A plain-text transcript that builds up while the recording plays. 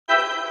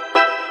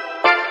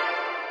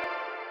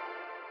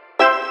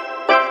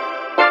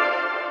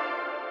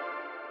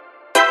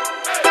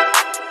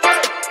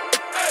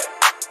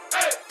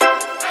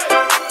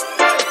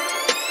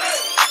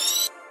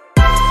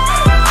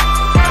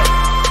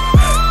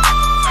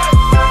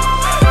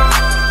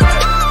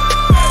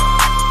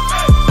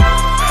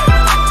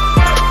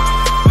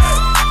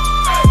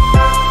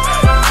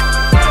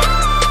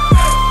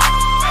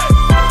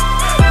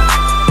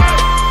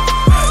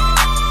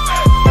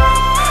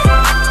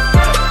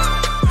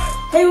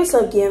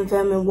What's up, GAM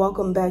fam, and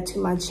welcome back to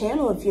my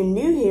channel. If you're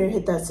new here,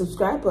 hit that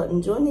subscribe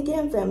button. Join the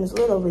GAM fam, it's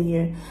lit over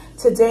here.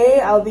 Today,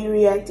 I'll be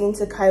reacting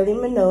to Kylie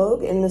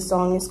Minogue, and the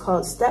song is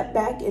called Step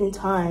Back in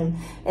Time.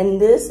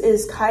 And this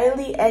is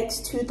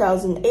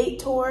KylieX2008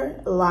 tour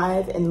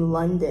live in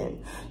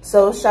London.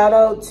 So shout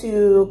out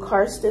to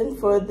Karsten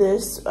for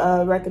this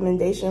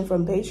recommendation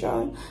from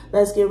Patreon.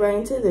 Let's get right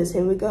into this.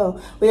 Here we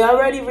go. We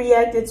already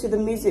reacted to the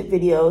music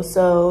video,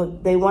 so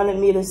they wanted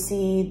me to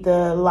see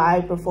the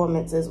live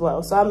performance as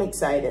well. So I'm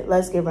excited.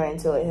 Let's get right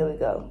into it. Here we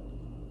go.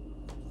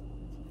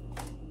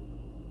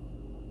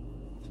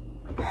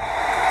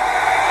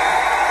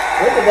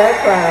 Look at that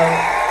crowd.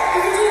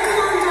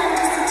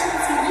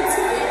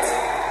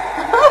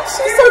 Oh,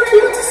 she's so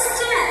cute.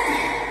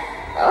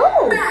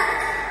 Oh.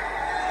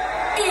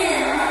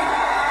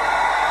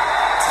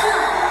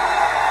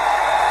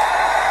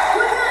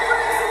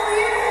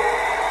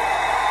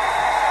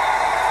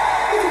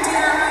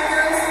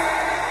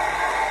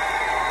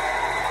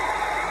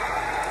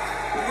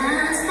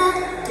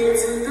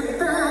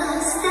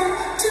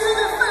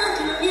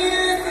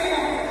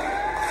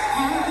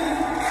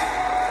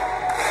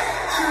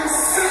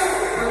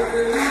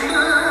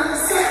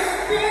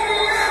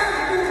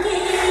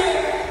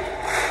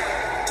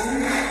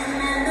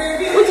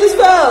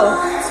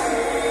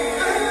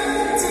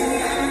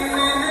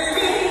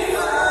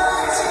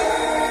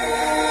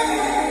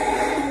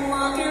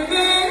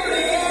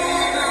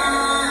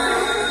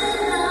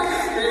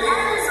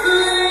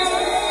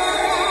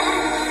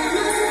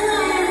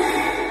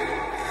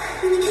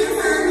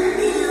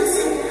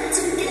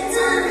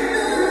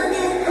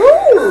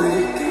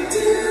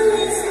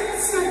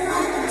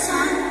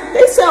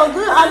 They sound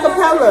good a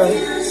cappella.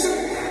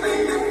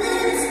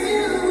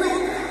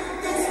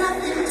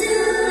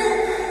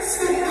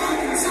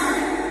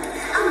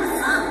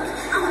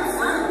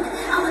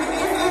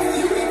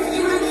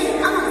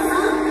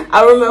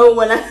 I remember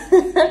when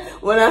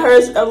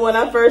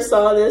I first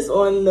saw this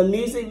on the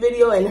music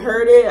video and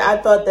heard it, I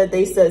thought that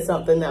they said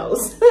something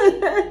else.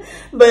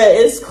 But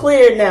it's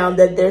clear now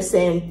that they're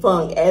saying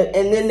funk,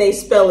 and then they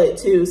spell it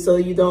too, so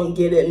you don't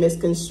get it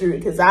misconstrued.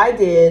 Because I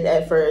did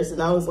at first,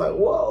 and I was like,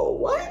 "Whoa,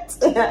 what?"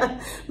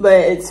 But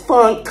it's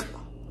funk,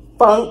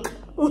 funk.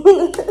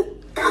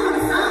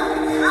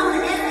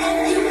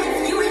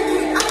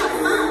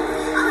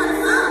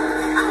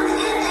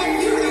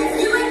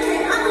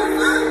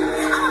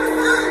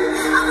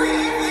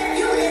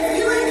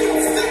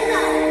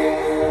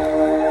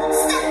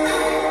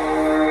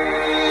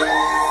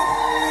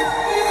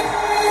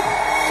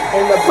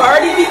 And the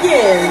party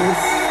begins.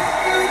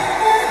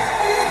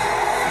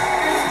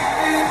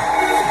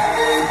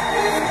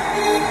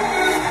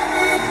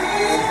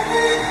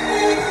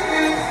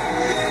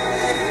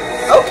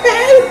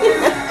 Okay.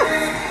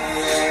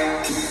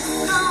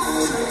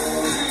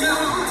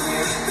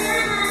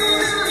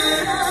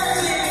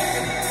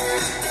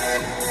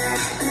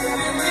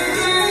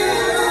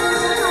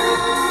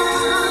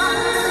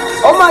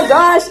 Oh my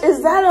gosh,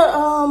 is that a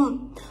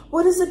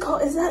what is it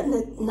called? Is that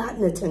not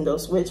Nintendo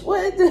Switch?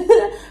 What?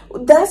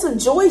 That's a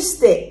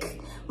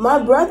joystick. My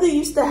brother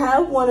used to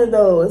have one of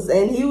those,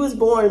 and he was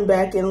born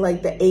back in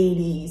like the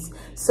 80s.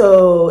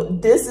 So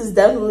this is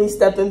definitely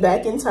stepping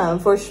back in time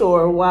for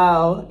sure.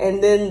 Wow.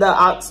 And then the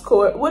aux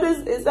cord. What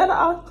is that?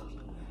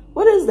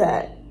 What is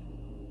that?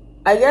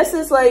 I guess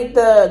it's like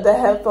the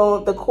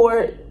headphone, the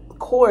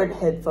cord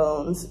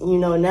headphones. You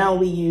know, now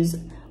we use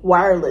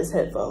wireless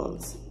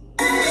headphones.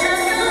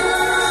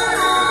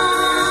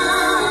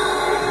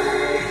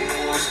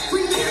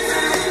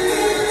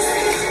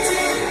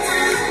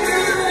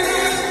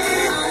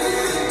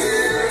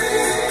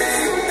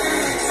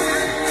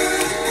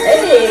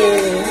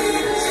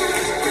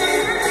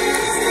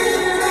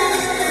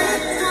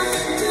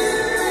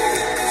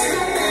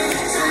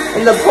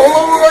 And the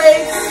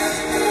Polaroids,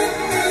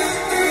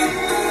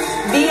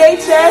 VHS,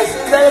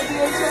 is that a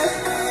VHS?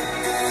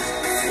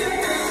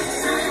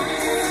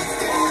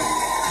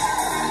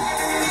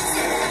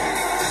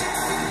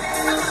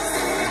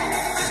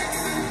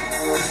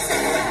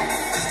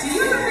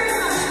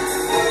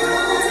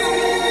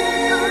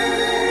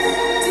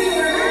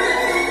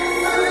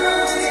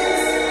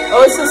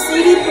 Oh, it's a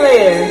CD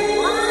player.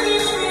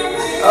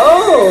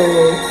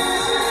 Oh.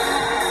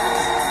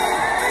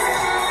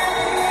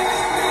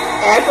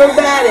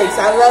 Acrobatics, I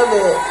love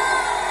it.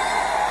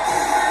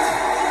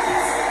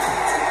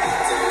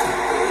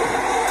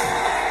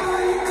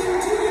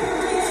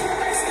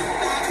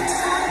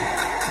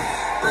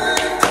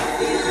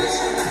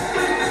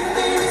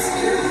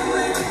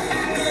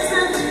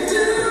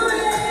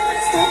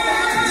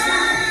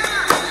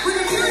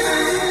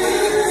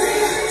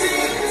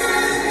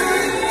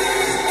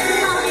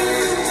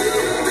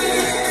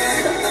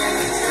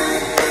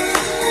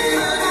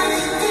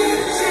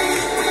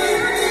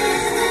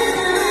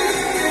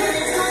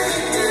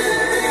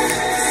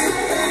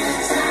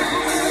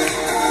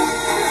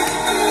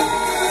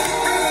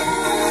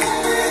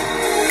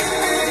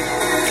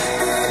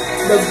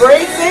 The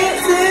break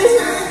dances.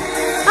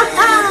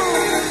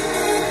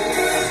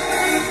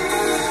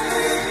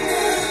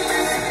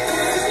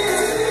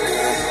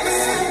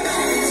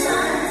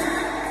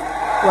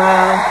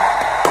 Wow.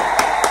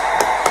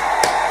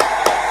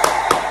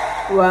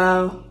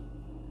 Wow.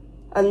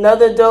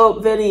 Another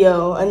dope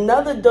video,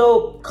 another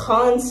dope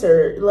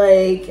concert.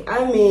 Like,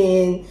 I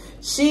mean,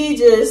 she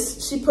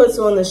puts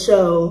on the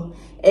show,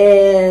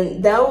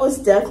 and that was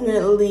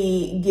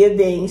definitely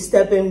giving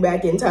stepping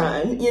back in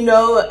time. You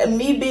know,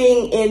 me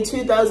being in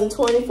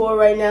 2024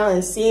 right now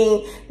and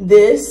seeing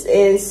this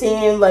and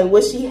seeing like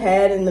what she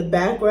had in the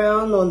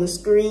background on the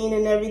screen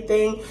and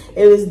everything,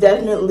 it was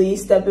definitely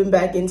stepping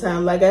back in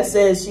time. Like I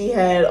said, she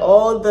had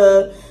all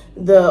the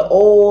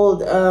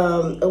old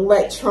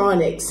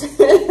electronics,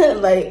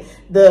 like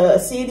the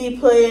CD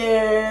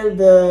player,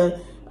 the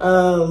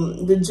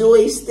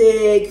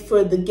joystick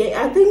for the game.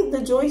 I think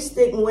the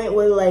joystick went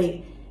with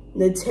like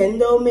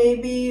Nintendo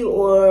maybe,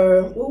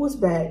 or what was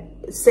back?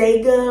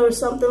 Sega or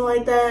something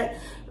like that.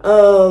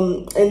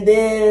 And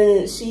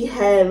then she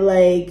had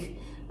like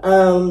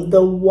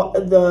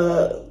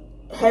the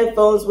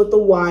headphones with the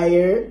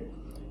wire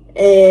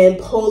and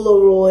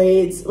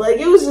Polaroids. Like,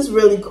 it was just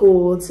really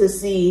cool to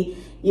see,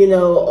 you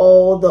know,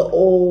 all the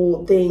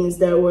old things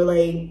that were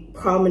like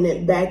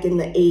prominent back in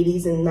the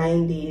 80s and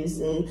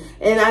 90s.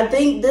 And I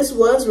think this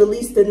was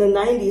released in the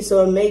 90s,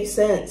 so it makes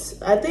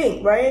sense. I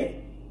think, right?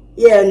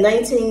 Yeah,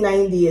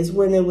 1990 is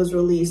when it was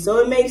released. So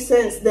it makes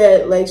sense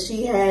that like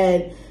she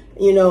had,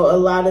 you know, a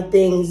lot of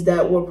things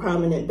that were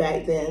prominent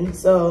back then.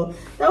 So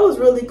that was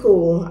really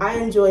cool. I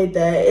enjoyed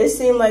that. It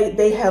seemed like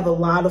they have a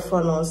lot of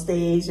fun on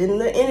stage,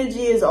 and the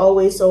energy is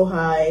always so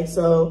high.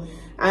 So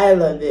I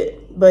love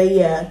it. But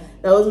yeah,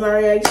 that was my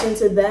reaction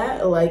to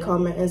that. Like,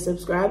 comment, and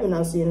subscribe, and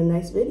I'll see you in the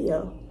next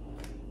video.